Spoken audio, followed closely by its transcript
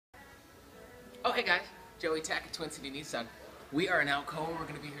Oh, hey guys, Joey Tack at Twin City Nissan. We are in Alcoa. We're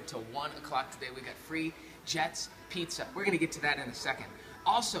going to be here till 1 o'clock today. We got free Jets Pizza. We're going to get to that in a second.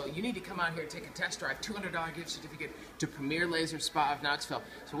 Also, you need to come out here and take a test drive. $200 gift certificate to Premier Laser Spa of Knoxville.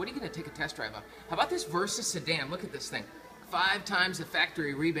 So what are you going to take a test drive of? How about this Versa sedan? Look at this thing. 5 times the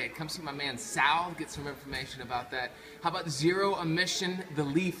factory rebate. Come see my man Sal, get some information about that. How about zero emission, the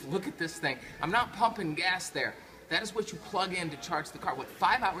Leaf? Look at this thing. I'm not pumping gas there. That is what you plug in to charge the car. With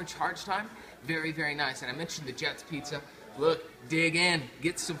 5-hour charge time, very, very nice. And I mentioned the Jets Pizza. Look, dig in,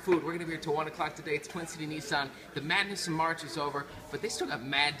 get some food. We're going to be here till 1 o'clock today. It's Twin City Nissan. The madness in March is over, but they still got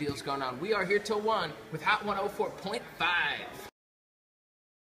mad deals going on. We are here till 1 with Hot 104.5.